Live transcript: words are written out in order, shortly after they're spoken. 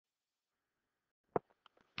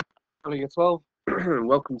Hello, year 12.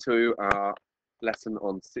 Welcome to our lesson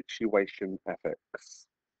on situation ethics.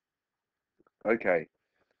 Okay,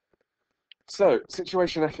 so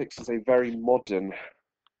situation ethics is a very modern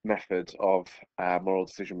method of moral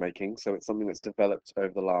decision making. So it's something that's developed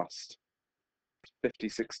over the last 50,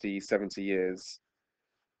 60, 70 years,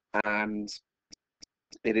 and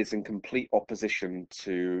it is in complete opposition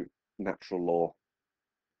to natural law.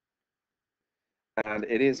 And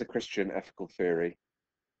it is a Christian ethical theory,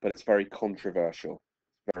 but it's very controversial.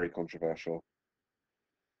 Very controversial.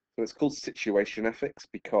 So it's called situation ethics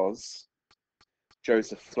because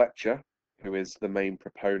Joseph Fletcher, who is the main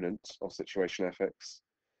proponent of situation ethics,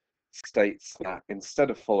 states that instead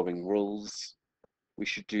of following rules, we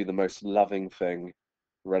should do the most loving thing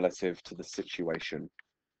relative to the situation.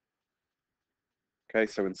 Okay,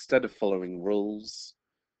 so instead of following rules,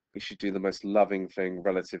 we should do the most loving thing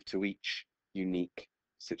relative to each unique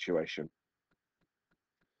situation.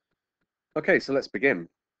 Okay, so let's begin.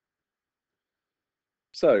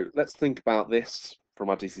 So let's think about this from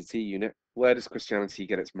our DCT unit. Where does Christianity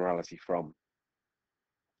get its morality from?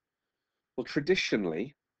 Well,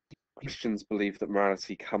 traditionally, Christians believe that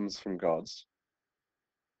morality comes from God,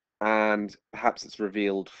 and perhaps it's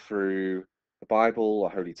revealed through the Bible or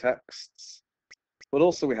holy texts. But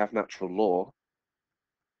also we have natural law,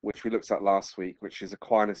 which we looked at last week, which is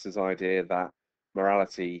Aquinas' idea that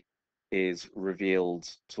morality is revealed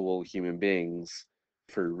to all human beings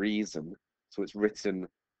through reason. So it's written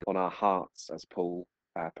on our hearts, as Paul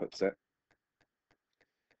puts it.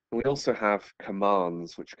 And we also have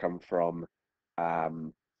commands which come from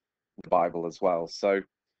the Bible as well. So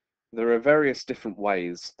there are various different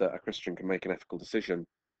ways that a Christian can make an ethical decision.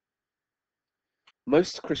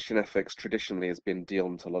 Most Christian ethics traditionally has been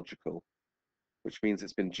deontological, which means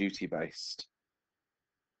it's been duty-based.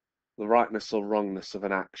 The rightness or wrongness of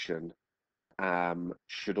an action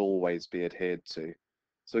should always be adhered to.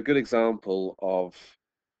 So a good example of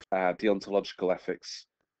deontological ethics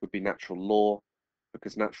would be natural law,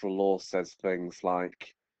 because natural law says things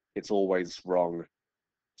like it's always wrong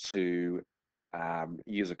to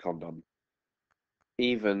use a condom,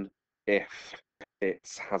 even if it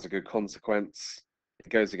has a good consequence. It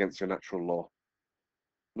goes against your natural law.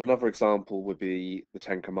 Another example would be the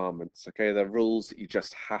Ten Commandments. Okay, they're rules that you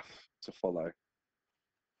just have to follow.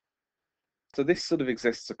 So this sort of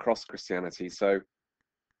exists across Christianity. So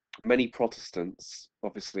many Protestants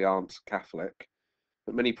obviously aren't Catholic,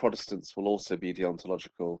 but many Protestants will also be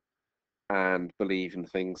deontological and believe in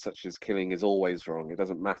things such as killing is always wrong. It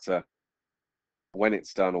doesn't matter when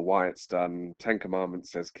it's done or why it's done. Ten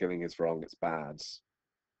Commandments says killing is wrong, it's bad.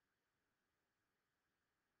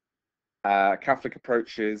 Catholic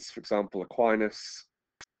approaches, for example, Aquinas,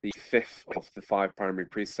 the fifth of the five primary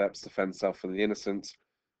precepts, defend self from the innocent.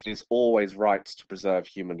 It is always right to preserve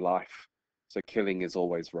human life, so killing is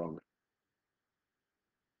always wrong.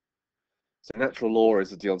 So natural law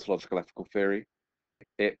is a deontological ethical theory.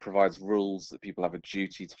 It provides rules that people have a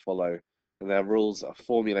duty to follow, and their rules are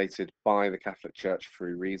formulated by the Catholic Church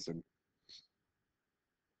through reason.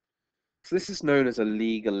 So this is known as a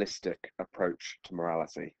legalistic approach to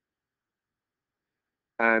morality.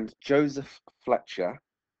 And Joseph Fletcher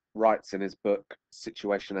writes in his book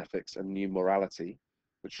Situation Ethics and New Morality,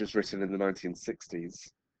 which was written in the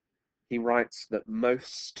 1960s, he writes that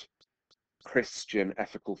most Christian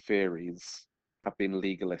ethical theories have been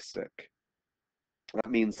legalistic.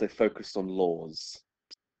 That means they focused on laws.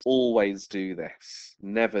 Always do this,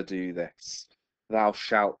 never do this, thou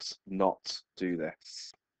shalt not do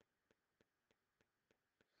this.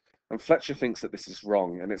 And Fletcher thinks that this is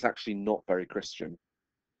wrong, and it's actually not very Christian.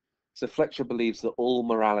 So Fletcher believes that all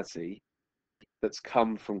morality that's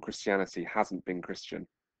come from Christianity hasn't been Christian.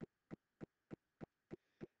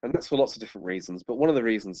 And that's for lots of different reasons. But one of the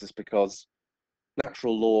reasons is because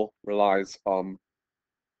natural law relies on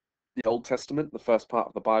the Old Testament, the first part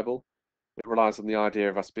of the Bible. It relies on the idea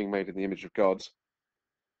of us being made in the image of God.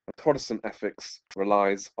 And Protestant ethics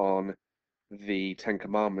relies on the Ten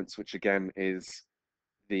Commandments, which again is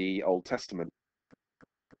the Old Testament.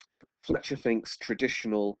 Fletcher thinks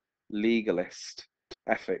traditional legalist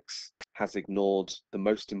ethics has ignored the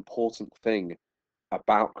most important thing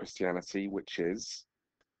about Christianity, which is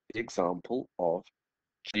the example of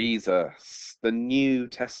Jesus, the New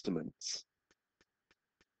Testament.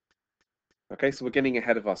 Okay, so we're getting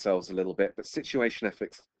ahead of ourselves a little bit, but situation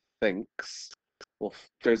ethics thinks, or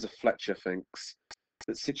Joseph Fletcher thinks,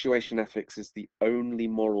 that situation ethics is the only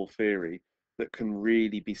moral theory that can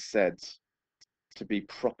really be said to be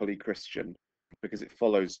properly Christian because it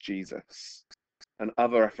follows Jesus. And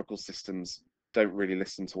other ethical systems don't really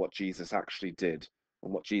listen to what Jesus actually did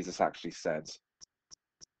and what Jesus actually said.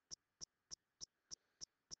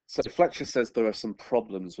 So Fletcher says there are some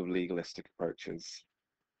problems with legalistic approaches.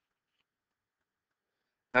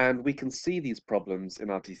 And we can see these problems in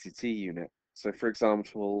our DCT unit. So for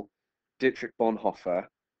example, Dietrich Bonhoeffer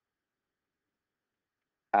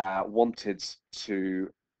wanted to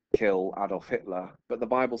kill Adolf Hitler, but the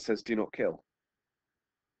Bible says do not kill.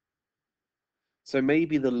 So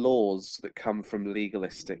maybe the laws that come from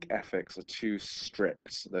legalistic ethics are too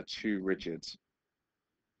strict, they're too rigid.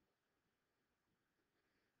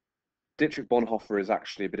 Dietrich Bonhoeffer is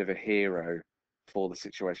actually a bit of a hero for the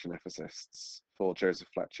situation ethicists, for Joseph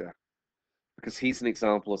Fletcher, because he's an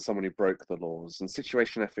example of someone who broke the laws. And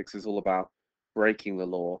situation ethics is all about breaking the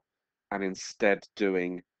law and instead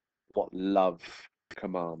doing what love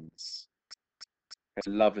commands.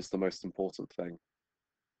 And love is the most important thing.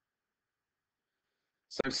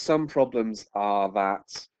 So some problems are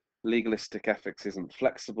that legalistic ethics isn't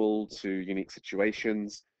flexible to unique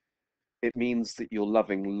situations. It means that you're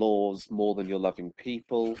loving laws more than you're loving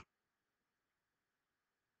people.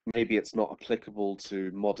 Maybe it's not applicable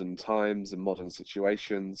to modern times and modern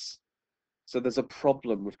situations. So there's a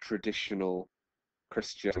problem with traditional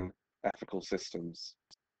Christian ethical systems.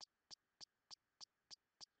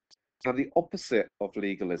 Now, the opposite of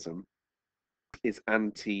legalism is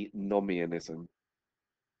antinomianism.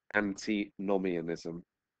 Antinomianism.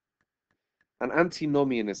 And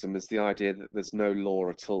antinomianism is the idea that there's no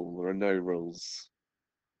law at all, there are no rules.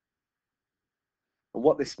 And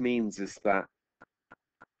what this means is that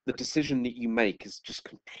the decision that you make is just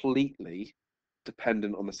completely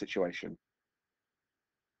dependent on the situation.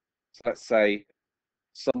 So let's say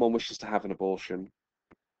someone wishes to have an abortion.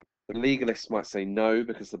 The legalist might say no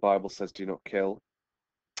because the Bible says do not kill.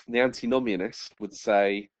 The antinomianist would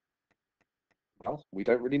say, well, we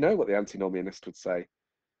don't really know what the antinomianist would say.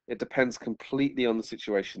 It depends completely on the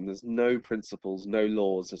situation. There's no principles, no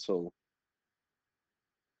laws at all.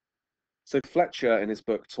 So Fletcher in his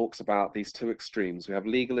book talks about these two extremes. We have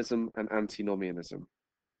legalism and antinomianism.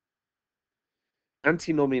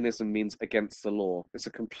 Antinomianism means against the law. It's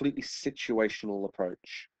a completely situational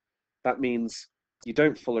approach. That means you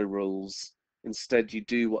don't follow rules. Instead, you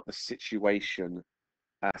do what the situation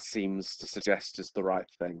seems to suggest is the right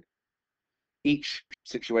thing. Each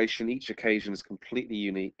situation, each occasion is completely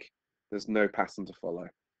unique. There's no pattern to follow.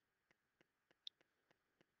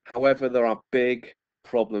 However, there are big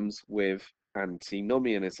problems with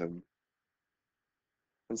antinomianism.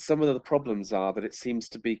 And some of the problems are that it seems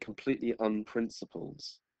to be completely unprincipled.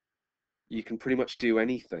 You can pretty much do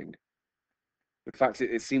anything. In fact,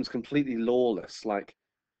 it seems completely lawless, like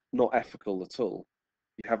not ethical at all.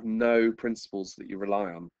 You have no principles that you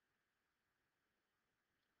rely on.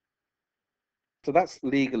 So that's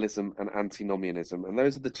legalism and antinomianism, and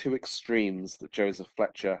those are the two extremes that Joseph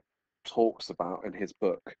Fletcher talks about in his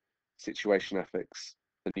book, Situation Ethics,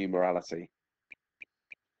 The New Morality.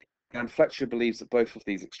 And Fletcher believes that both of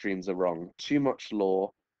these extremes are wrong. Too much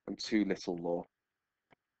law and too little law.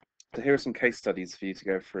 So here are some case studies for you to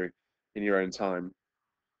go through in your own time.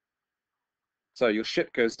 So your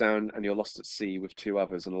ship goes down and you're lost at sea with two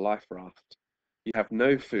others in a life raft. You have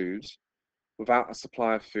no food. Without a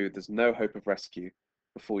supply of food, there's no hope of rescue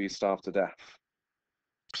before you starve to death.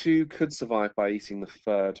 Two could survive by eating the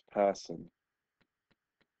third person.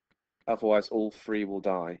 Otherwise, all three will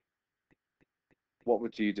die. What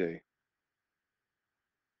would you do?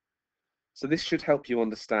 So this should help you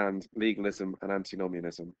understand legalism and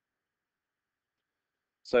antinomianism.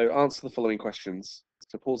 So answer the following questions.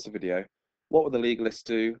 So pause the video. What would the legalist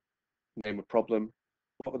do? Name a problem.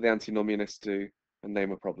 What would the antinomianist do? And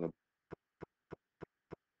name a problem.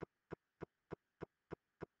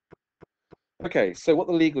 Okay, so what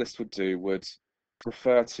the legalist would do would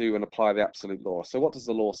refer to and apply the absolute law. So what does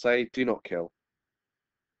the law say? Do not kill.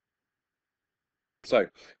 So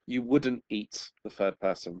you wouldn't eat the third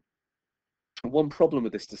person. And one problem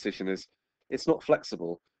with this decision is it's not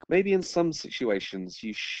flexible. Maybe in some situations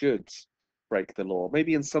you should break the law.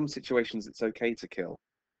 Maybe in some situations it's okay to kill.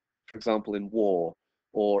 For example, in war,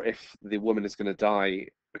 or if the woman is going to die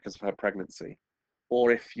because of her pregnancy,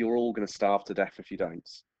 or if you're all going to starve to death if you don't.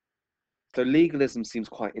 So legalism seems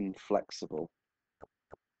quite inflexible.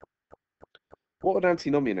 What would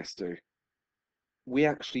antinomianists do? We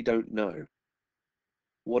actually don't know.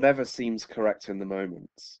 Whatever seems correct in the moment,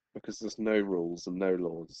 because there's no rules and no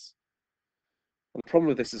laws. And the problem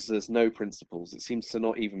with this is there's no principles. It seems to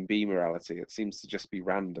not even be morality. It seems to just be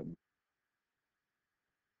random.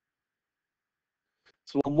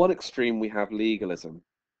 So on one extreme, we have legalism,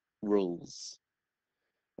 rules.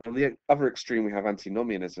 On the other extreme, we have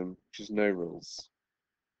antinomianism, which is no rules.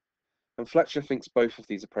 And Fletcher thinks both of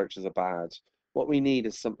these approaches are bad. What we need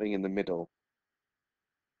is something in the middle.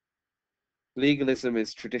 Legalism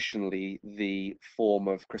is traditionally the form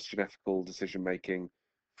of Christian ethical decision making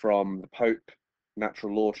from the Pope,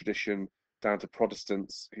 natural law tradition, down to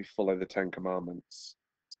Protestants who follow the Ten Commandments.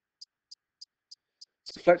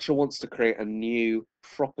 So Fletcher wants to create a new,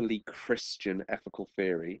 properly Christian ethical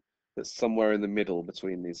theory that's somewhere in the middle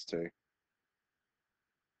between these two.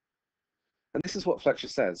 And this is what Fletcher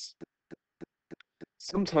says.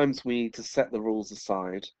 Sometimes we need to set the rules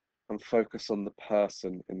aside and focus on the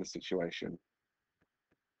person in the situation.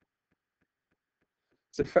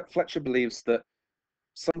 So Fletcher believes that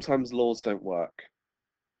sometimes laws don't work.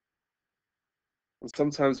 And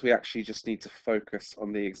sometimes we actually just need to focus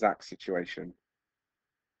on the exact situation.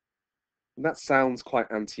 And that sounds quite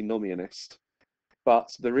antinomianist,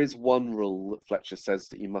 but there is one rule that Fletcher says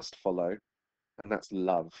that you must follow, and that's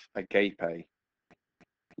love, agape.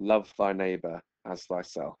 Love thy neighbor as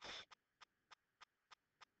thyself.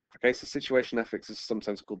 Okay, so situation ethics is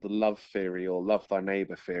sometimes called the love theory or love thy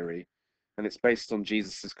neighbor theory, and it's based on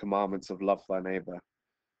Jesus's commandments of love thy neighbor.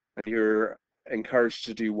 And you're encouraged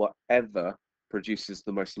to do whatever produces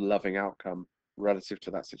the most loving outcome relative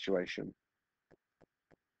to that situation.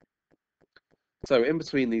 So in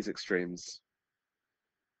between these extremes,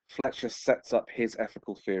 Fletcher sets up his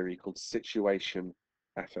ethical theory called situation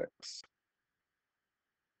ethics.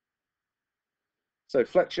 So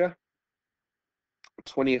Fletcher, a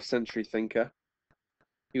 20th century thinker,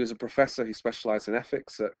 he was a professor who specialized in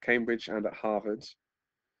ethics at Cambridge and at Harvard.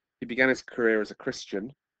 He began his career as a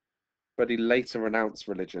Christian, but he later renounced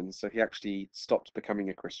religion, so he actually stopped becoming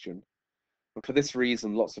a Christian. And for this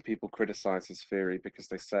reason, lots of people criticize his theory because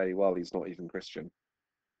they say, well, he's not even Christian.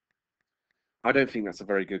 I don't think that's a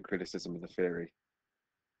very good criticism of the theory.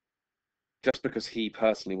 Just because he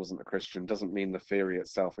personally wasn't a Christian doesn't mean the theory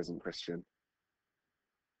itself isn't Christian.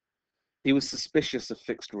 He was suspicious of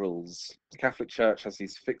fixed rules. The Catholic Church has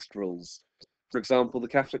these fixed rules. For example, the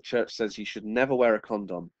Catholic Church says you should never wear a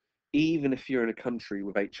condom, even if you're in a country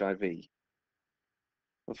with HIV.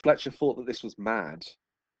 And Fletcher thought that this was mad.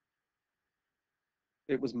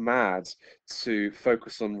 It was mad to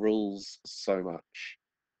focus on rules so much.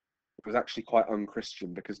 It was actually quite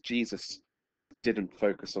unchristian because Jesus didn't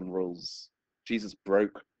focus on rules. Jesus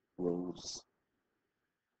broke rules.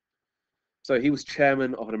 So he was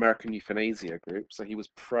chairman of an American euthanasia group, so he was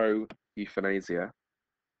pro-euthanasia.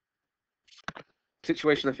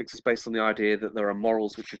 Situation ethics is based on the idea that there are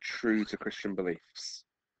morals which are true to Christian beliefs.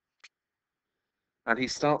 And he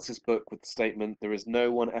starts his book with the statement, there is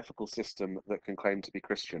no one ethical system that can claim to be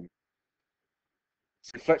Christian.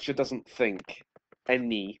 So Fletcher doesn't think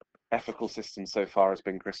any ethical system so far has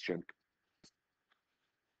been Christian.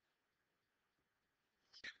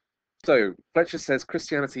 So Fletcher says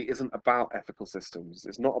Christianity isn't about ethical systems.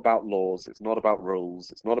 It's not about laws. It's not about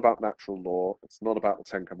rules. It's not about natural law. It's not about the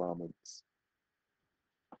Ten Commandments.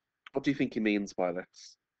 What do you think he means by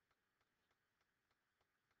this?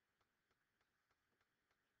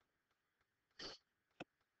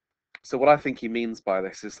 So what I think he means by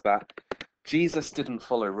this is that Jesus didn't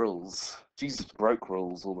follow rules. Jesus broke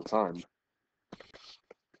rules all the time.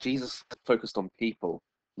 Jesus focused on people,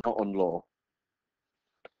 not on law.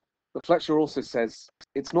 But Fletcher also says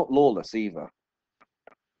it's not lawless either.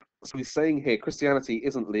 So he's saying here Christianity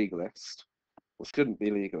isn't legalist, or shouldn't be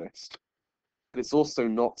legalist, but it's also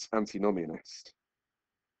not antinomianist.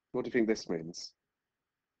 What do you think this means?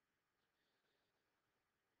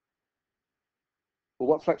 Well,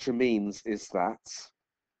 what Fletcher means is that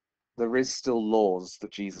there is still laws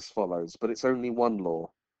that Jesus follows, but it's only one law,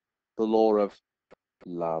 the law of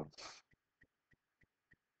love.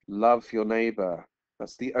 Love your neighbor.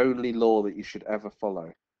 That's the only law that you should ever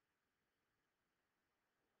follow.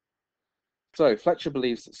 So Fletcher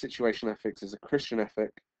believes that situation ethics is a Christian ethic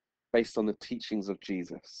based on the teachings of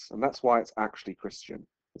Jesus, and that's why it's actually Christian.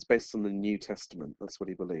 It's based on the New Testament. That's what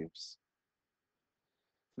he believes.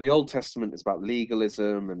 The Old Testament is about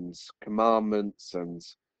legalism and commandments, and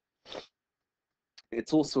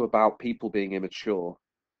it's also about people being immature.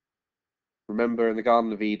 Remember, in the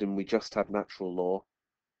Garden of Eden, we just had natural law,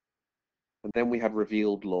 and then we had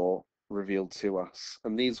revealed law revealed to us,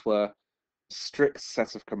 and these were strict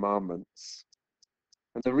set of commandments.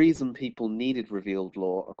 And the reason people needed revealed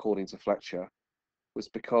law, according to Fletcher, was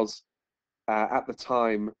because at the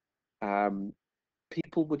time,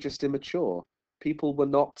 people were just immature. People were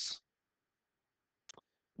not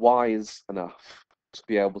wise enough to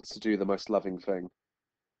be able to do the most loving thing.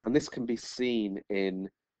 And this can be seen in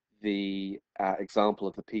the example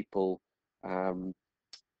of the people, the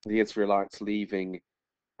Israelites leaving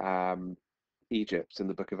Egypt in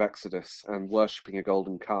the book of Exodus and worshipping a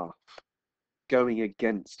golden calf, going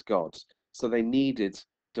against God. So they needed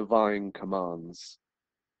divine commands.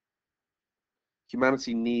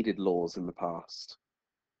 Humanity needed laws in the past.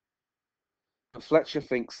 But Fletcher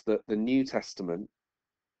thinks that the New Testament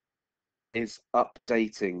is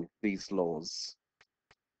updating these laws.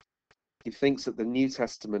 He thinks that the New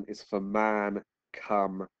Testament is for man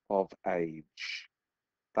come of age.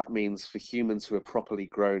 That means for humans who are properly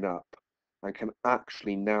grown up and can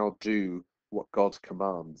actually now do what God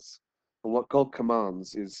commands. And what God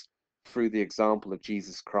commands is through the example of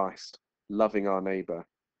Jesus Christ, loving our neighbor.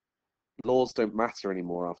 Laws don't matter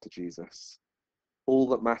anymore after Jesus. All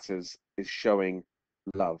that matters is showing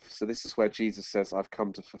love. So this is where Jesus says, I've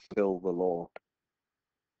come to fulfill the law.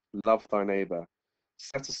 Love thy neighbor.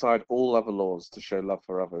 Set aside all other laws to show love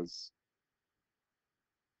for others.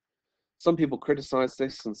 Some people criticize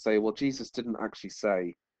this and say, well, Jesus didn't actually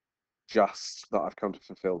say just that I've come to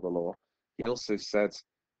fulfill the law. He also said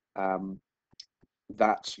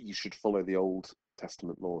that you should follow the Old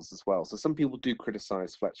Testament laws as well. So some people do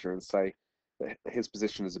criticize Fletcher and say that his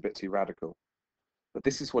position is a bit too radical. But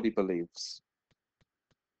this is what he believes.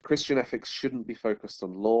 Christian ethics shouldn't be focused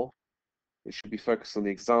on law. It should be focused on the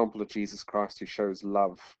example of Jesus Christ who shows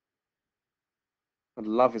love. And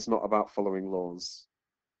love is not about following laws.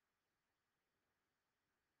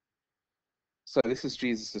 So this is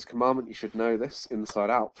Jesus' commandment. You should know this inside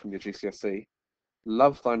out from your GCSE.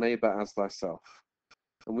 Love thy neighbor as thyself.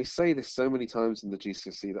 And we say this so many times in the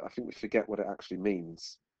GCSE that I think we forget what it actually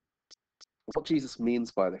means. What Jesus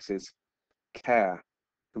means by this is care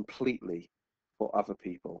completely for other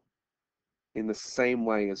people in the same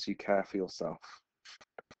way as you care for yourself.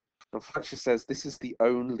 And Fletcher says this is the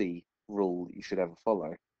only rule that you should ever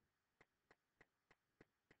follow.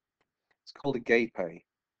 It's called agape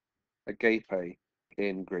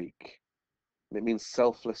in Greek. And it means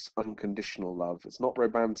selfless, unconditional love. It's not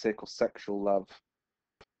romantic or sexual love.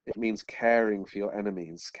 It means caring for your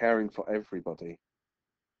enemies, caring for everybody.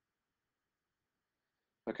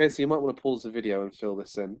 Okay, so you might want to pause the video and fill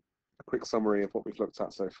this in. A quick summary of what we've looked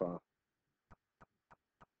at so far.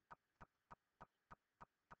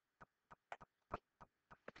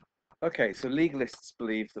 Okay, so legalists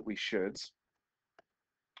believe that we should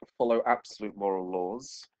follow absolute moral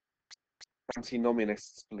laws.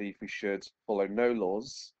 Antinomianists believe we should follow no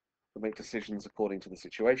laws, but make decisions according to the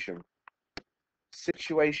situation.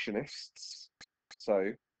 Situationists,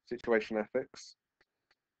 so situation ethics,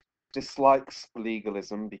 dislikes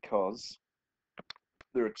legalism because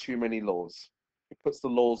there are too many laws. It puts the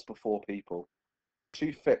laws before people.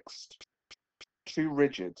 Too fixed, too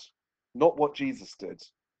rigid, not what Jesus did.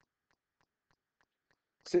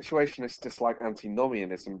 Situationists dislike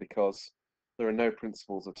antinomianism because there are no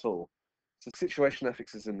principles at all. So situation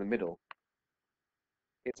ethics is in the middle.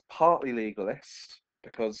 It's partly legalist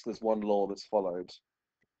because there's one law that's followed,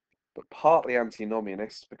 but partly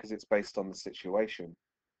antinomianist because it's based on the situation.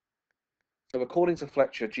 So according to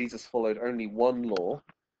Fletcher, Jesus followed only one law,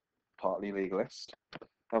 partly legalist,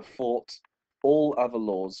 and thought all other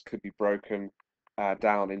laws could be broken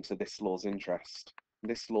down into this law's interest.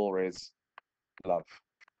 This law is love.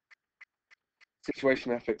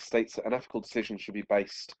 Situation ethics states that an ethical decision should be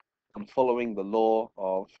based on following the law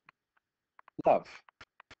of love.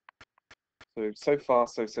 So far,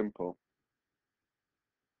 so simple.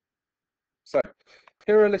 So,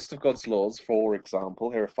 here are a list of God's laws, for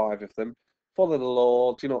example. Here are 5 of them. Follow the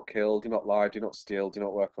law, do not kill, do not lie, do not steal, do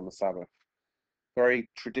not work on the Sabbath. Very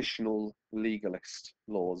traditional legalist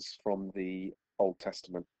laws from the Old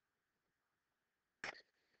Testament.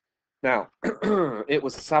 Now, it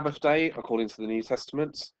was a Sabbath day, according to the New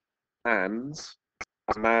Testament, and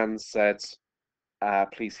a man said,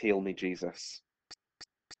 please heal me, Jesus.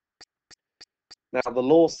 Now, the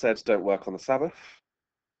law said don't work on the Sabbath.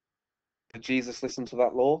 Did Jesus listen to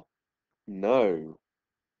that law? No.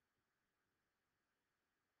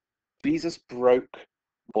 Jesus broke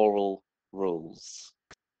moral rules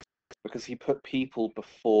because he put people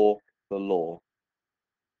before the law.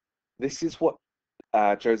 This is what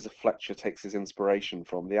Joseph Fletcher takes his inspiration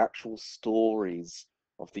from, the actual stories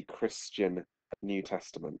of the Christian New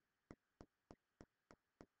Testament.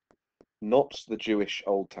 Not the Jewish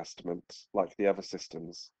Old Testament, like the other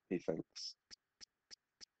systems, he thinks.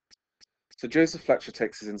 So Joseph Fletcher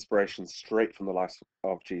takes his inspiration straight from the life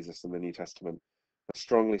of Jesus in the New Testament. I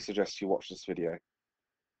strongly suggest you watch this video.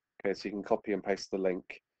 Okay, so you can copy and paste the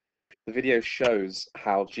link. The video shows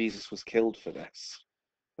how Jesus was killed for this.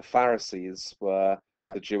 The Pharisees were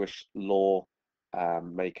the Jewish law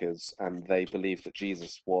makers, and they believed that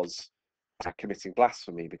Jesus was committing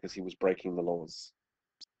blasphemy because he was breaking the laws.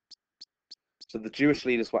 So the Jewish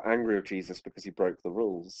leaders were angry with Jesus because he broke the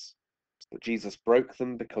rules. But Jesus broke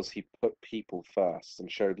them because he put people first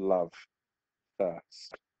and showed love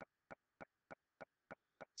first.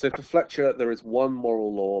 So for Fletcher, there is one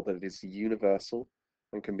moral law that is universal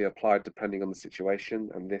and can be applied depending on the situation,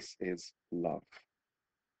 and this is love.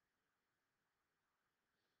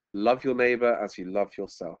 Love your neighbour as you love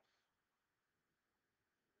yourself.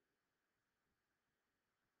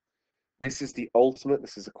 This is the ultimate,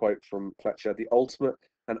 this is a quote from Fletcher, the ultimate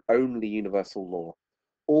and only universal law.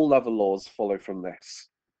 All other laws follow from this.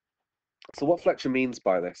 So what Fletcher means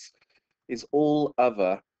by this is all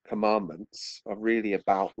other commandments are really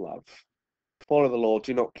about love. Follow the law,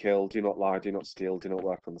 do not kill, do not lie, do not steal, do not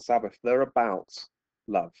work on the Sabbath. They're about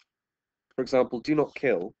love. For example, do not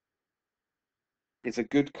kill is a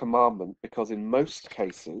good commandment because in most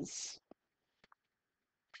cases,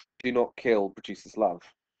 do not kill produces love.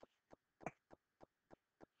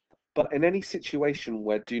 But in any situation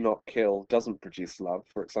where do not kill doesn't produce love,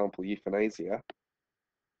 for example, euthanasia,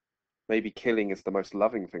 maybe killing is the most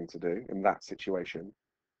loving thing to do in that situation,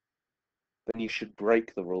 then you should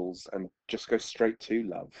break the rules and just go straight to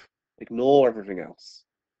love. Ignore everything else.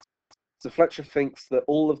 So Fletcher thinks that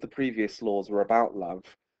all of the previous laws were about love,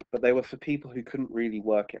 but they were for people who couldn't really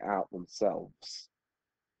work it out themselves.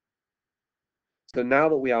 So now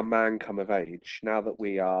that we are man come of age, now that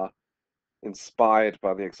we are inspired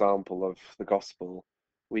by the example of the gospel,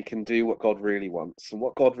 we can do what God really wants. And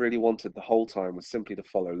what God really wanted the whole time was simply to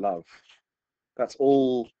follow love. That's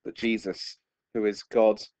all that Jesus, who is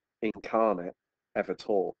God incarnate, ever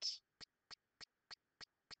taught.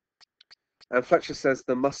 And Fletcher says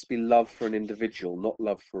there must be love for an individual, not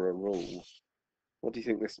love for a rule. What do you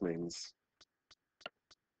think this means?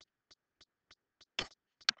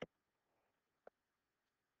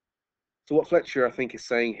 So what Fletcher, I think, is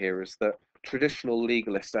saying here is that traditional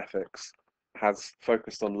legalist ethics has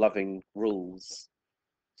focused on loving rules.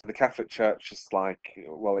 So the Catholic Church is like,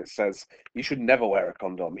 well, it says you should never wear a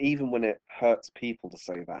condom, even when it hurts people to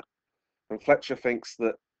say that. And Fletcher thinks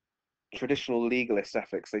that traditional legalist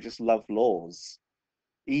ethics, they just love laws,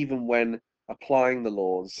 even when applying the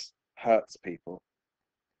laws hurts people.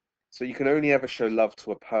 So you can only ever show love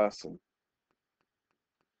to a person.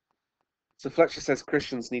 So Fletcher says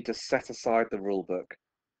Christians need to set aside the rule book.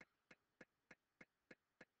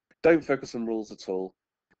 Don't focus on rules at all.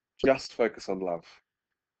 Just focus on love.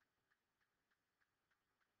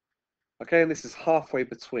 Okay, and this is halfway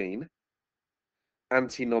between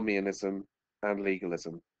antinomianism and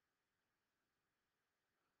legalism.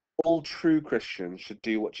 All true Christians should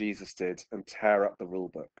do what Jesus did and tear up the rule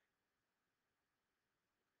book.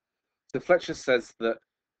 So Fletcher says that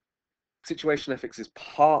situation ethics is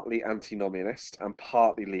partly antinomianist and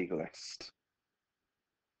partly legalist.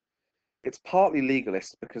 It's partly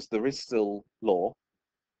legalist because there is still law,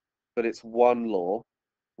 but it's one law,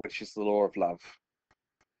 which is the law of love.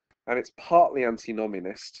 And it's partly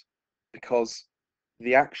antinomianist because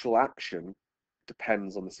the actual action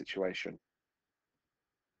depends on the situation.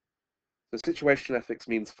 So situation ethics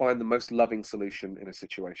means find the most loving solution in a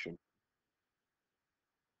situation.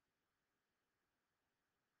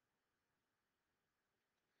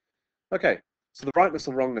 Okay, so the rightness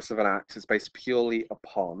or wrongness of an act is based purely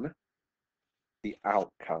upon the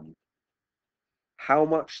outcome. How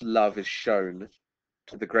much love is shown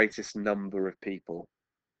to the greatest number of people?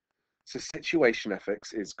 So situation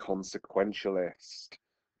ethics is consequentialist.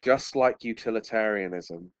 Just like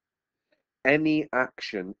utilitarianism, any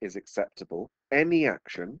action is acceptable. Any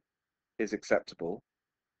action is acceptable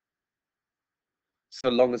so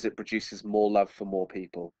long as it produces more love for more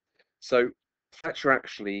people. So Fletcher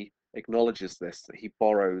actually acknowledges this, that he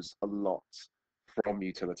borrows a lot from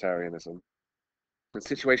utilitarianism. And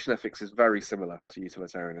situation ethics is very similar to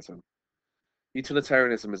utilitarianism.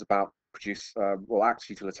 Utilitarianism is about act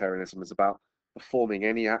utilitarianism is about performing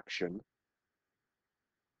any action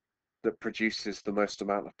that produces the most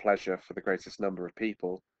amount of pleasure for the greatest number of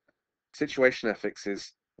people. Situation ethics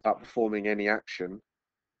is about performing any action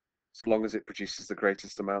as long as it produces the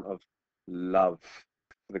greatest amount of love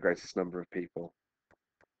for the greatest number of people.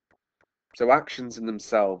 So actions in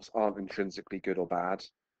themselves aren't intrinsically good or bad.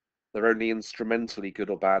 They're only instrumentally good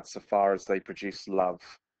or bad so far as they produce love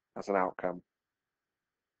as an outcome.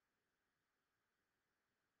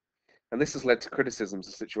 And this has led to criticisms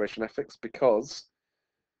of situation ethics because,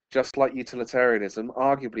 just like utilitarianism,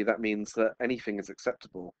 arguably that means that anything is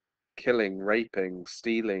acceptable. Killing, raping,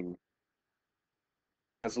 stealing.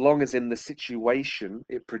 As long as in the situation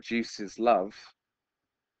it produces love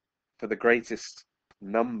for the greatest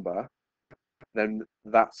number, then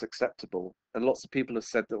that's acceptable. And lots of people have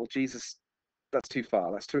said that, well, Jesus, that's too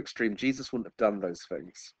far, that's too extreme. Jesus wouldn't have done those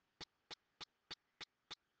things.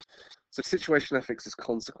 So situation ethics is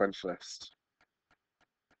consequentialist,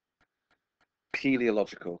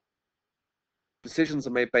 teleological. Decisions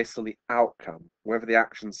are made based on the outcome, whether the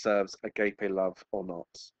action serves agape love or not.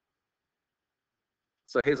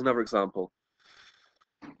 So here's another example.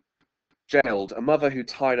 Jailed. A mother who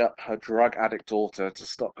tied up her drug addict daughter to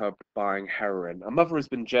stop her buying heroin. A mother has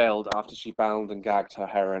been jailed after she bound and gagged her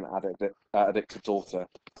heroin addicted daughter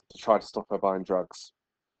to try to stop her buying drugs.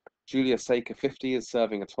 Julia Saker, 50, is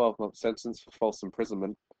serving a 12-month sentence for false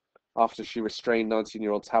imprisonment after she restrained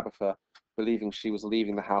 19-year-old Tabitha, believing she was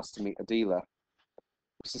leaving the house to meet a dealer.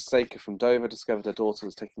 Mrs. Saker from Dover discovered her daughter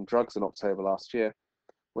was taking drugs in October last year.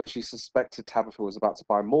 When she suspected Tabitha was about to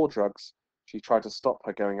buy more drugs, she tried to stop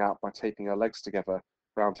her going out by taping her legs together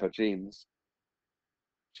around her jeans.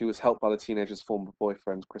 She was helped by the teenager's former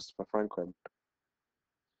boyfriend, Christopher Franklin.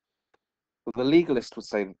 But the legalist would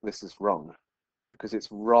say that this is wrong, because it's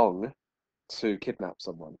wrong to kidnap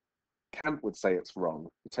someone. Kant would say it's wrong,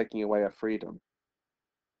 you're taking away her freedom.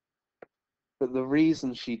 But the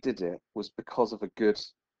reason she did it was because of a good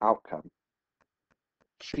outcome.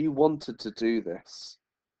 She wanted to do this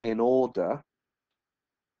in order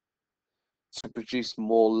to produce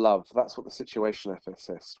more love. That's what the situation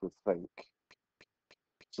ethicist would think.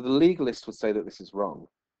 So the legalist would say that this is wrong.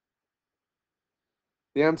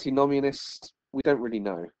 The antinomianist, we don't really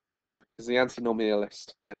know, because the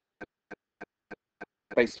antinomialist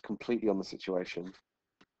based completely on the situation.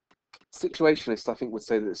 Situationist, I think, would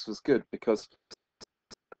say that this was good because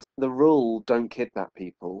the rule "don't kidnap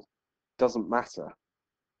people" doesn't matter.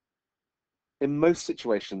 In most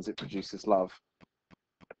situations, it produces love,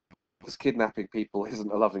 because kidnapping people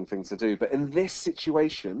isn't a loving thing to do. But in this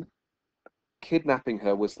situation, kidnapping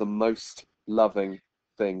her was the most loving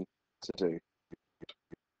thing to do.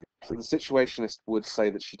 So the situationist would say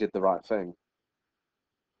that she did the right thing.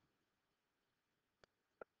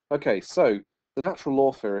 Okay, so the natural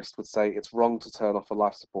law theorist would say it's wrong to turn off a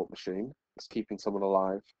life support machine. It's keeping someone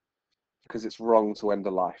alive because it's wrong to end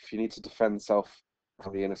a life. You need to defend self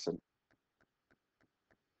and the innocent.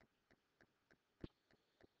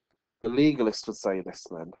 The legalist would say this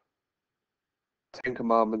then. Ten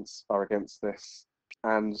Commandments are against this,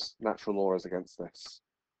 and natural law is against this.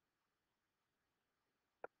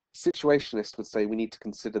 Situationist would say we need to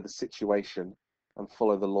consider the situation and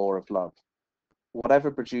follow the law of love. Whatever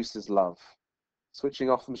produces love, switching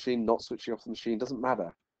off the machine, not switching off the machine, doesn't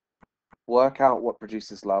matter. Work out what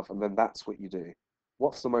produces love, and then that's what you do.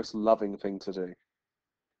 What's the most loving thing to do?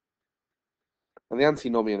 And the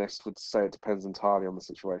antinomianist would say it depends entirely on the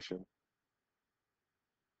situation.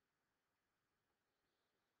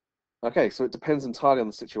 Okay, so it depends entirely on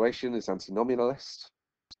the situation is antinomialist.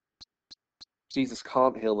 Jesus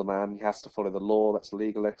can't heal the man, he has to follow the law, that's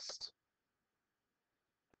legalist.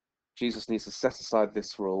 Jesus needs to set aside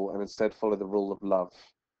this rule and instead follow the rule of love,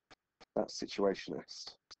 that's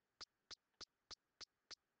situationist.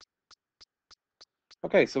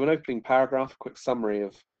 Okay, so an opening paragraph, a quick summary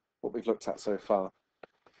of what we've looked at so far.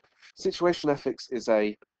 Situation ethics is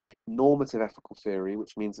a normative ethical theory,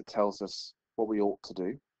 which means it tells us what we ought to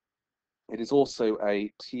do. It is also a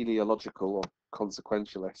teleological or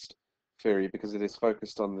consequentialist theory because it is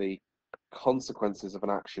focused on the consequences of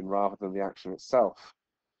an action rather than the action itself.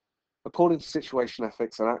 According to situation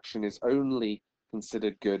ethics, an action is only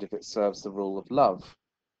considered good if it serves the rule of love.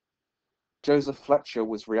 Joseph Fletcher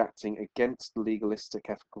was reacting against legalistic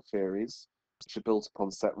ethical theories, which are built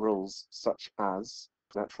upon set rules, such as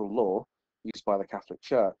natural law, used by the Catholic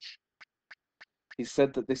Church. He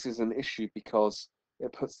said that this is an issue because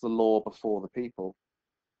it puts the law before the people.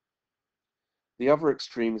 The other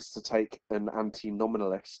extreme is to take an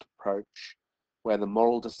anti-nominalist approach, where the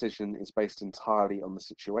moral decision is based entirely on the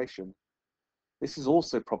situation. This is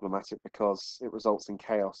also problematic because it results in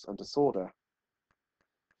chaos and disorder.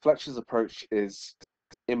 Fletcher's approach is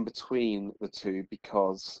in between the two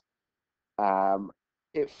because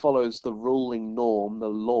it follows the ruling norm, the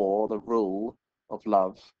law, the rule of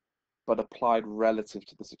love, but applied relative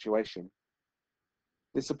to the situation.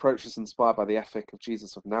 This approach is inspired by the ethic of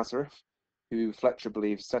Jesus of Nazareth, who Fletcher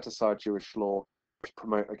believes set aside Jewish law to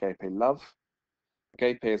promote agape love.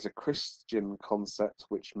 Agape is a Christian concept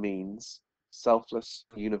which means selfless,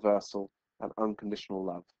 universal, and unconditional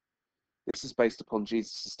love. This is based upon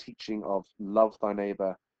Jesus' teaching of love thy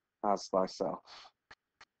neighbor as thyself.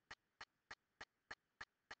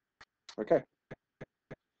 Okay,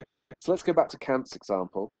 so let's go back to Kant's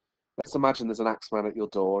example. Let's imagine there's an axeman at your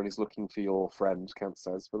door and he's looking for your friend, Kant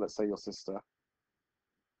says, but let's say your sister.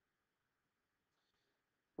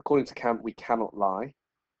 According to Kant, we cannot lie.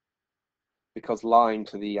 because lying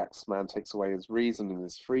to the ex-man takes away his reason and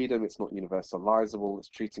his freedom. It's not universalizable. It's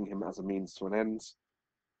treating him as a means to an end.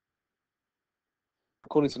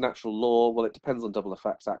 According to natural law, well, it depends on double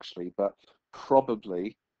effects actually, but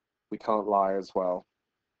probably we can't lie as well.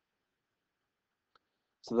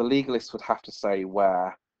 So the legalist would have to say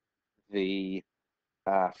where the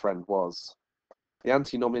friend was. The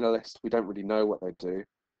anti-nominalist, we don't really know what they'd do.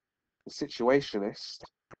 The situationist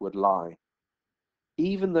would lie.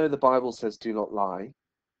 Even though the Bible says do not lie,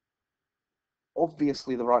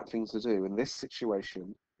 obviously the right thing to do in this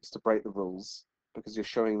situation is to break the rules because you're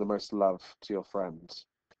showing the most love to your friend.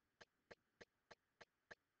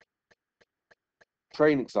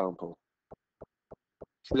 Train example.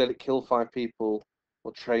 Should we let it kill 5 people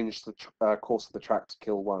or change the course of the track to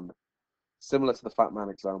kill 1? Similar to the fat man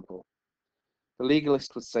example. The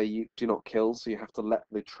legalist would say you do not kill, so you have to let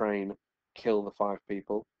the train kill the 5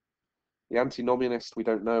 people. The antinomianist, we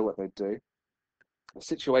don't know what they'd do. The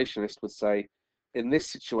situationist would say, in this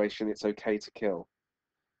situation, it's okay to kill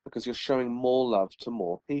because you're showing more love to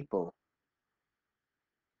more people.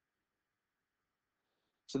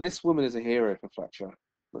 So this woman is a hero for Fletcher.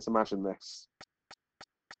 Let's imagine this.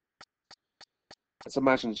 Let's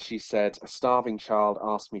imagine she said, a starving child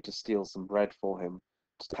asked me to steal some bread for him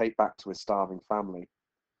to take back to his starving family.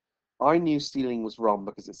 I knew stealing was wrong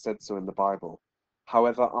because it said so in the Bible.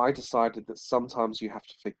 However, I decided that sometimes you have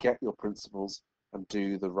to forget your principles and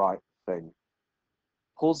do the right thing.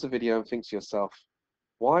 Pause the video and think to yourself,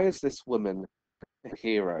 why is this woman a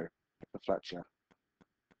hero for Fletcher?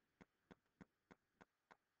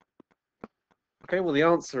 Okay, well, the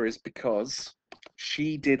answer is because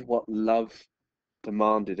she did what love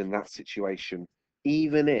demanded in that situation,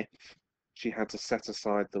 even if she had to set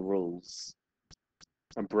aside the rules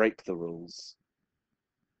and break the rules.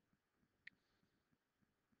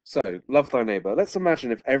 So, love thy neighbor. Let's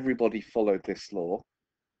imagine if everybody followed this law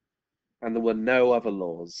and there were no other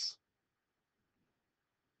laws.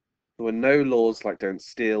 There were no laws like don't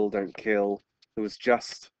steal, don't kill. There was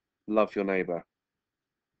just love your neighbor.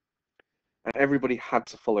 And everybody had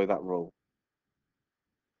to follow that rule.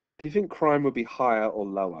 Do you think crime would be higher or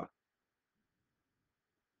lower?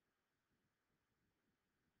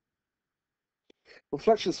 Well,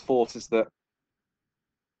 Fletcher's thought is that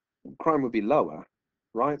crime would be lower,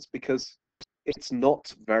 right? Because it's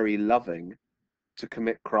not very loving to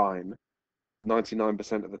commit crime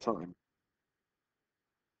 99% of the time.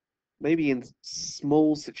 Maybe in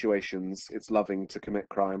small situations, it's loving to commit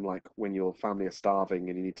crime, like when your family are starving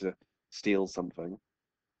and you need to steal something.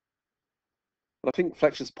 But I think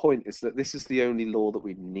Fletcher's point is that this is the only law that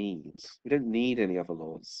we need. We don't need any other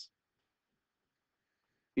laws.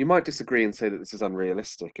 You might disagree and say that this is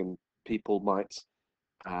unrealistic, and people might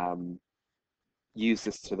use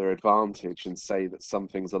this to their advantage and say that some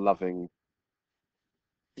things are loving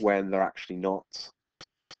when they're actually not.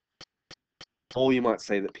 Or you might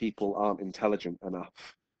say that people aren't intelligent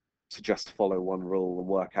enough to just follow one rule and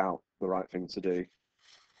work out the right thing to do.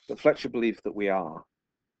 But Fletcher believed that we are.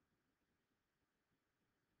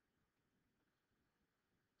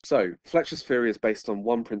 So, Fletcher's theory is based on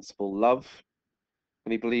one principle, love,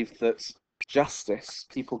 and he believed that justice,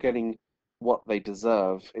 people getting what they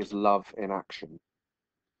deserve, is love in action.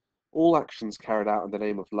 All actions carried out in the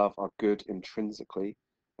name of love are good intrinsically,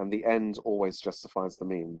 and the end always justifies the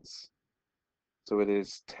means. So it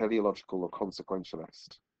is teleological or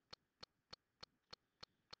consequentialist.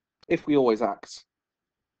 If we always act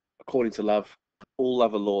according to love, all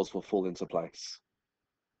other laws will fall into place.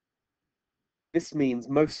 This means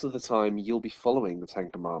most of the time you'll be following the Ten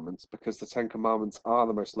Commandments because the Ten Commandments are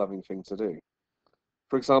the most loving thing to do.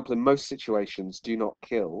 For example, in most situations, do not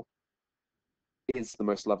kill is the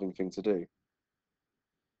most loving thing to do.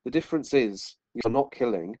 The difference is you're not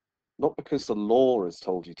killing, not because the law has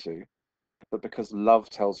told you to, but because love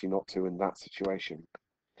tells you not to in that situation.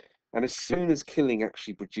 And as soon as killing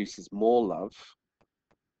actually produces more love,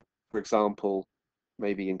 for example,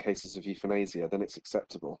 maybe in cases of euthanasia, then it's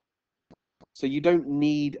acceptable. So you don't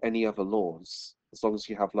need any other laws. As long as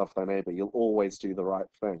you have love thy neighbor, you'll always do the right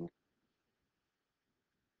thing.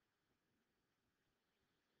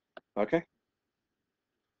 Okay?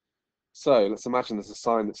 So let's imagine there's a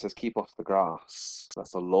sign that says keep off the grass.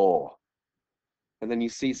 That's a law. And then you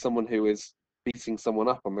see someone who is beating someone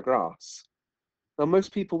up on the grass. Now,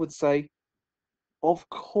 most people would say, of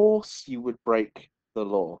course you would break the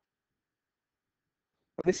law.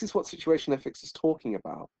 But this is what situation ethics is talking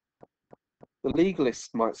about. The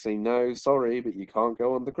legalist might say, no, sorry, but you can't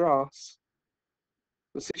go on the grass.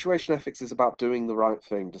 But situation ethics is about doing the right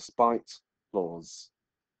thing despite laws.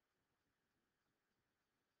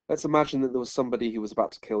 Let's imagine that there was somebody who was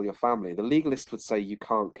about to kill your family. The legalist would say, you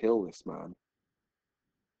can't kill this man.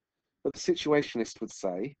 But the situationist would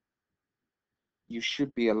say, you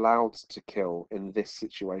should be allowed to kill in this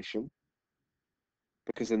situation,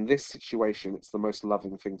 because in this situation, it's the most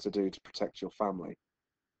loving thing to do to protect your family.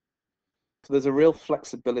 So there's a real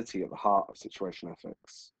flexibility at the heart of situation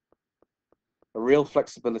ethics, a real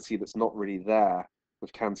flexibility that's not really there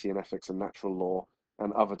with Kantian ethics and natural law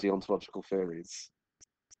and other deontological theories.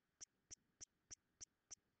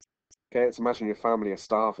 Okay, let's imagine your family are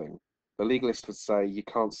starving. The legalist would say, you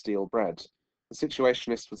can't steal bread. The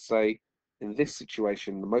situationist would say, in this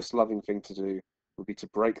situation, the most loving thing to do would be to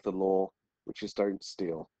break the law, which is don't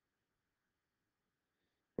steal.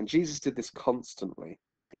 And Jesus did this constantly.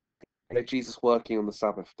 You know, Jesus working on the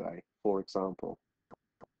Sabbath day, for example,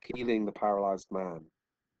 healing the paralyzed man.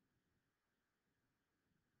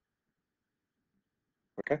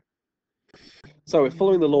 Okay? So if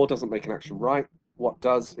following the law doesn't make an action right, what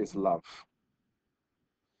does is love.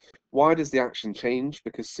 Why does the action change?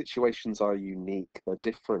 Because situations are unique, they're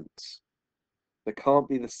different. There can't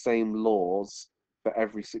be the same laws for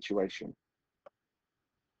every situation.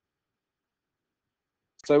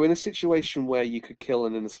 So in a situation where you could kill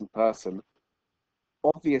an innocent person,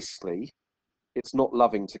 obviously it's not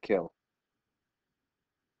loving to kill.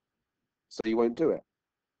 So you won't do it.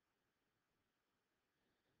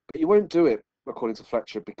 But you won't do it, according to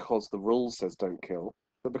Fletcher, because the rule says don't kill,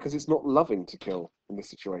 but because it's not loving to kill in this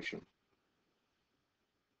situation.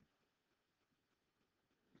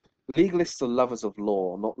 Legalists are lovers of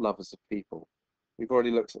law, not lovers of people. We've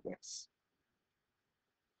already looked at this.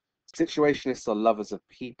 Situationists are lovers of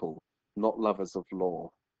people, not lovers of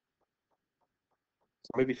law.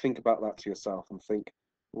 So maybe think about that to yourself and think,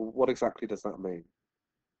 well, what exactly does that mean?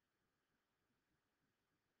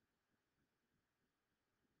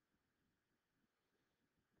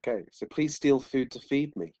 Okay, so please steal food to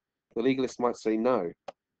feed me. The legalist might say no,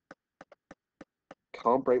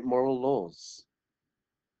 can't break moral laws.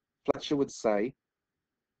 Fletcher would say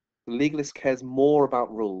the legalist cares more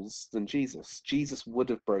about rules than Jesus. Jesus would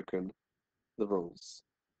have broken the rules.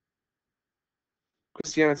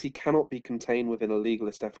 Christianity cannot be contained within a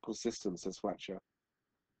legalist ethical system, says Fletcher,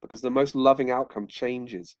 because the most loving outcome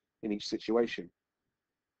changes in each situation.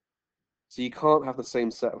 So you can't have the same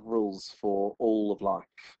set of rules for all of life.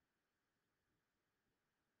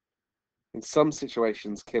 In some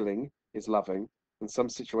situations, killing is loving. In some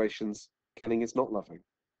situations, killing is not loving.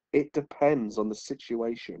 It depends on the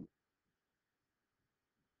situation.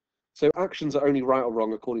 So actions are only right or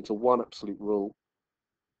wrong according to one absolute rule.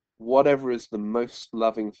 Whatever is the most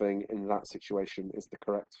loving thing in that situation is the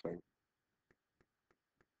correct thing.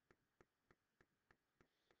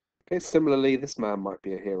 Okay, similarly, this man might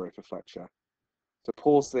be a hero for Fletcher. So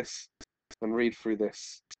pause this and read through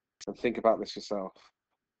this and think about this yourself.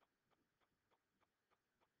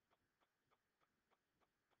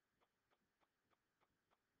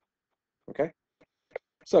 Okay?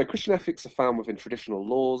 So Christian ethics are found within traditional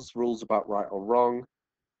laws, rules about right or wrong.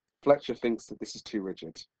 Fletcher thinks that this is too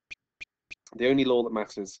rigid. The only law that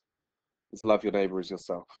matters is love your neighbour as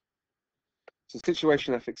yourself. So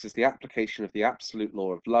situation ethics is the application of the absolute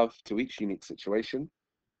law of love to each unique situation.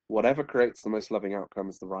 Whatever creates the most loving outcome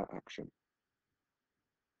is the right action.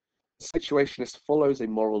 The situationist follows a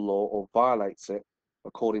moral law or violates it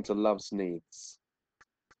according to love's needs.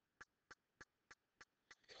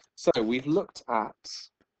 So we've looked at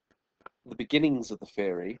the beginnings of the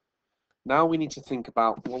theory. Now we need to think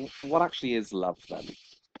about, well, what actually is love then?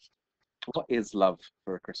 What is love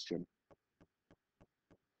for a Christian?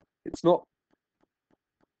 It's not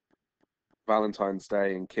Valentine's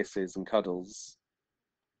Day and kisses and cuddles.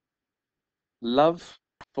 Love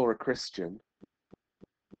for a Christian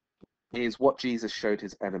is what Jesus showed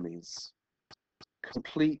his enemies.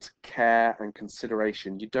 Complete care and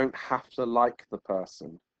consideration. You don't have to like the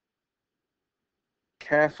person.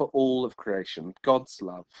 Care for all of creation. God's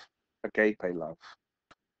love, agape love.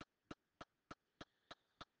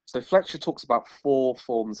 So Fletcher talks about 4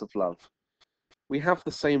 forms of love. We have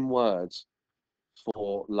the same word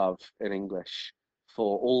for love in English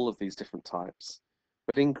for all of these different types.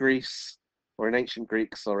 But in Greece, or in ancient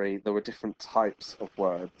Greek, sorry, there were different types of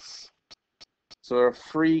words. So there are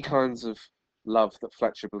 3 kinds of love that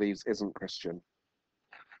Fletcher believes isn't Christian.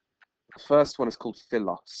 The first one is called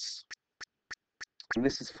philos, and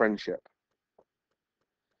this is friendship.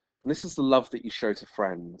 And this is the love that you show to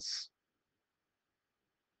friends.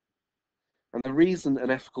 And the reason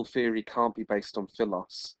an ethical theory can't be based on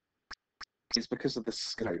philos is because of the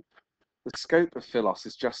scope. The scope of philos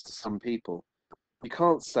is just to some people. You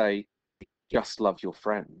can't say, just love your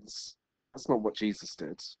friends. That's not what Jesus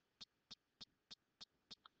did.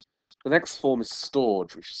 The next form is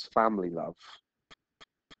storge, which is family love.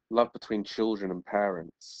 Love between children and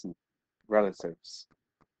parents and relatives.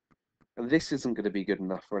 And this isn't going to be good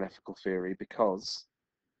enough for an ethical theory because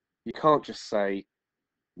you can't just say,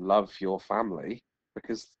 love your family,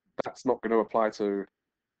 because that's not going to apply to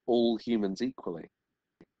all humans equally.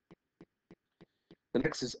 The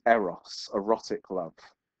next is eros, erotic love,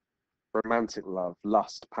 romantic love,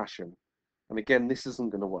 lust, passion. And again, this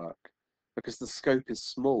isn't going to work because the scope is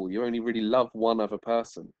small. You only really love one other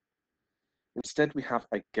person. Instead, we have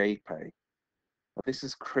agape. This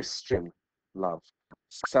is Christian love,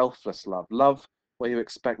 selfless love, love where you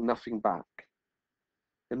expect nothing back.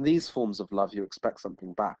 In these forms of love, you expect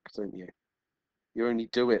something back, don't you? You only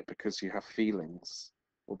do it because you have feelings,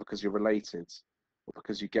 or because you're related, or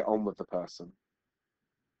because you get on with the person.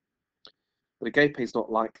 But agape is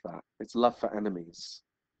not like that. It's love for enemies,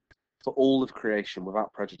 for all of creation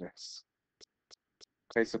without prejudice.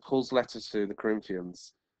 Okay, so Paul's letter to the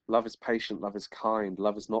Corinthians, love is patient, love is kind,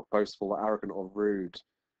 love is not boastful, arrogant, or rude.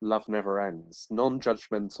 Love never ends.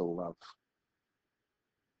 Non-judgmental love.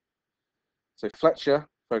 So Fletcher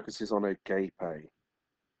focuses on agape.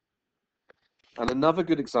 And another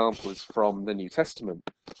good example is from the New Testament,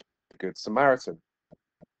 the Good Samaritan.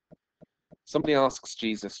 Somebody asks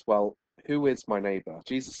Jesus, well, who is my neighbor?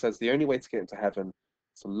 Jesus says the only way to get into heaven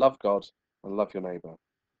is to love God and love your neighbor.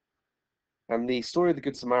 And the story of the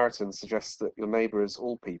Good Samaritan suggests that your neighbor is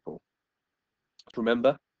all people.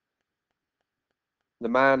 Remember, the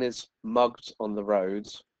man is mugged on the road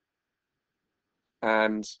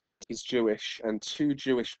and he's Jewish, and two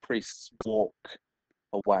Jewish priests walk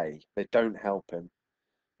away. They don't help him.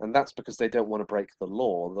 And that's because they don't want to break the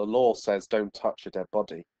law. The law says don't touch a dead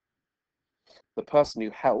body. The person who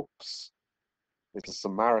helps is a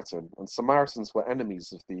Samaritan, and Samaritans were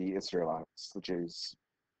enemies of the Israelites, the Jews.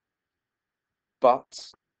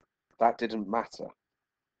 But that didn't matter.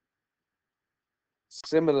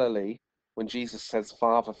 Similarly, when Jesus says,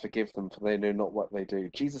 Father, forgive them, for they know not what they do,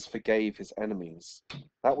 Jesus forgave his enemies.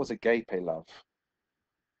 That was agape love.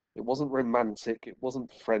 It wasn't romantic, it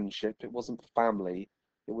wasn't friendship, it wasn't family,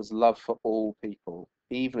 it was love for all people,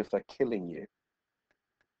 even if they're killing you.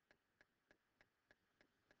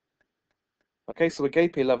 Okay, so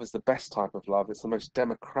agape love is the best type of love. It's the most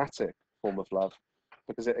democratic form of love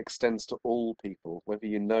because it extends to all people, whether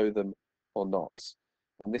you know them or not.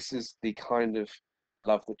 And this is the kind of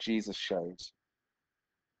love that Jesus showed.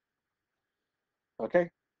 Okay,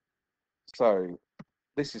 so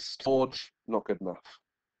this is storge, not good enough.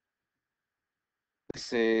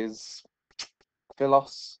 This is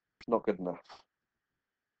philos, not good enough.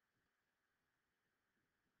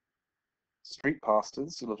 Street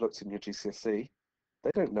pastors, you'll have looked in your GCSE,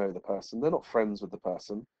 they don't know the person, they're not friends with the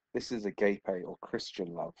person. This is agape or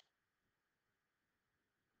Christian love.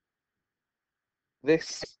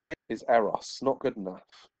 This is eros, not good enough.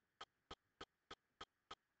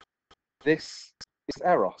 This is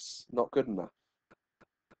eros, not good enough.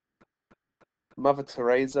 Mother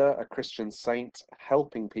Teresa, a Christian saint,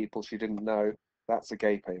 helping people she didn't know, that's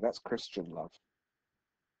agape, that's Christian love.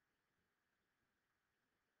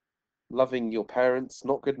 Loving your parents,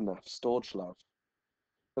 not good enough, storge love.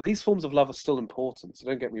 But these forms of love are still important, so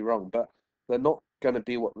don't get me wrong, but they're not going to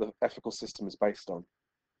be what the ethical system is based on.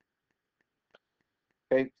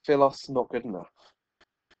 Okay, philos, not good enough.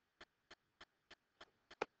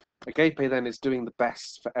 Agape then is doing the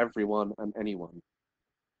best for everyone and anyone.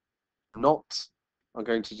 Not, I'm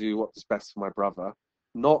going to do what's best for my brother,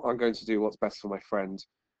 not I'm going to do what's best for my friend,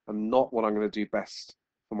 and not what I'm going to do best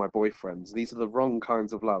for my boyfriends. These are the wrong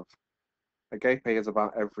kinds of love. Agape is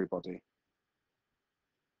about everybody.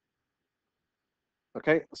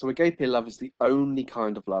 Okay, so agape love is the only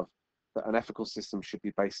kind of love that an ethical system should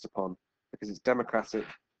be based upon because it's democratic,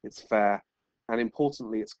 it's fair, and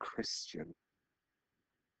importantly, it's Christian.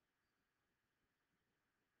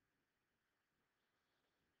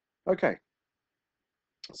 Okay,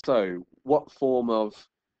 so what form of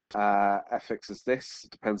ethics is this?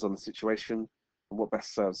 It depends on the situation and what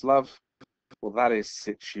best serves love. Well, that is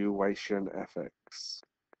situation ethics.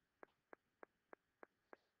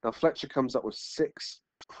 Now, Fletcher comes up with 6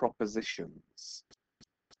 propositions.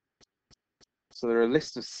 So there are a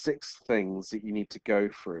list of 6 things that you need to go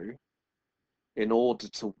through in order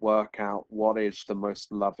to work out what is the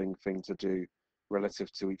most loving thing to do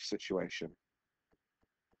relative to each situation.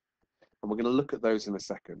 And we're going to look at those in a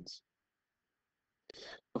second.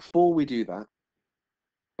 Before we do that,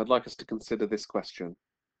 I'd like us to consider this question.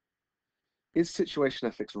 Is situation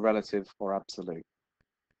ethics relative or absolute?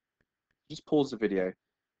 Just pause the video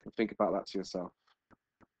and think about that to yourself.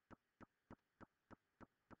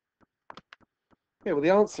 Yeah, well,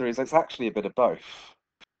 the answer is it's actually a bit of both.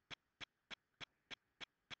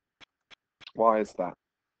 Why is that?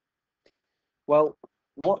 Well,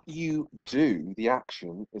 what you do, the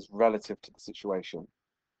action, is relative to the situation.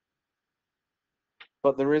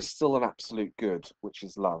 But there is still an absolute good, which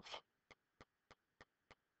is love.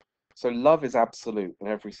 So love is absolute in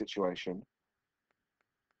every situation.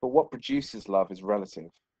 But what produces love is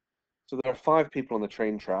relative. So there are 5 people on the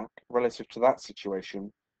train track. Relative to that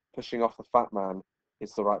situation, pushing off the fat man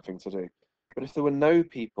is the right thing to do. But if there were no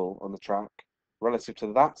people on the track, relative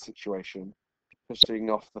to that situation, pushing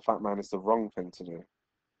off the fat man is the wrong thing to do.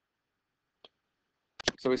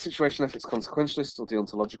 So is situation ethics consequentialist or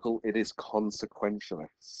deontological? It is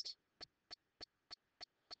consequentialist.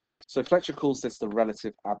 So Fletcher calls this the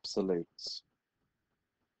relative absolutes.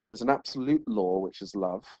 There's an absolute law, which is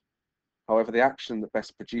love. However, the action that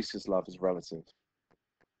best produces love is relative.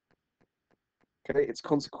 Okay, it's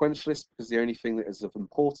consequentialist because the only thing that is of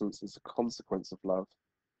importance is the consequence of love.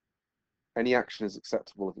 Any action is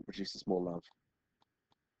acceptable if it produces more love.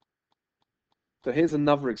 So here's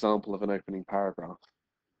another example of an opening paragraph.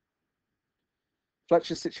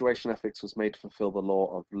 Fletcher's situation ethics was made to fulfill the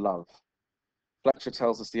law of love. Fletcher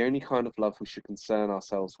tells us the only kind of love we should concern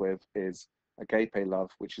ourselves with is agape love,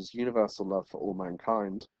 which is universal love for all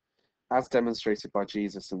mankind, as demonstrated by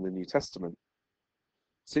Jesus in the New Testament.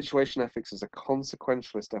 Situation ethics is a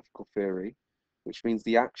consequentialist ethical theory, which means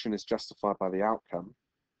the action is justified by the outcome.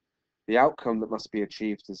 The outcome that must be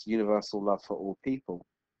achieved is universal love for all people.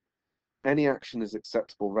 Any action is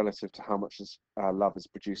acceptable relative to how much love is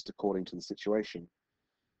produced according to the situation.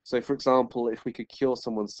 So, for example, if we could cure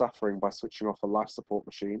someone's suffering by switching off a life support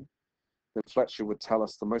machine, then Fletcher would tell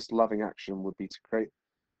us the most loving action would be to create,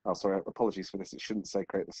 oh, sorry, apologies for this, it shouldn't say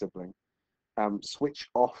create the sibling, switch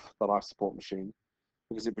off the life support machine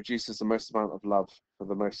because it produces the most amount of love for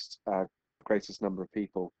the most greatest number of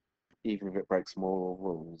people, even if it breaks moral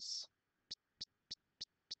rules.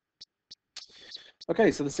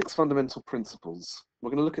 Okay, so the 6 fundamental principles. We're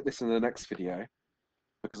going to look at this in the next video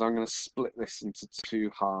because I'm going to split this into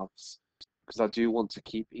 2 halves because I do want to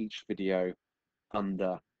keep each video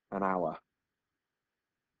under an hour.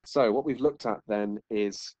 So what we've looked at then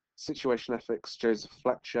is situation ethics, Joseph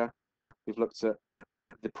Fletcher. We've looked at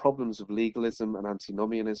the problems of legalism and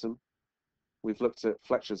antinomianism. We've looked at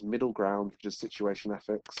Fletcher's middle ground, which is situation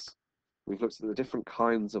ethics. We've looked at the different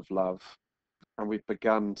kinds of love, and we've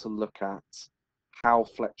begun to look at how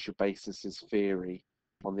Fletcher bases his theory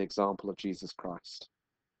on the example of Jesus Christ.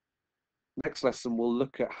 Next lesson, we'll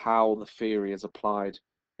look at how the theory is applied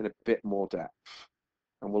in a bit more depth.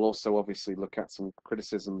 And we'll also obviously look at some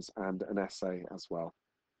criticisms and an essay as well.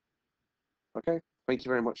 Okay, thank you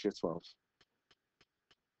very much, Year 12.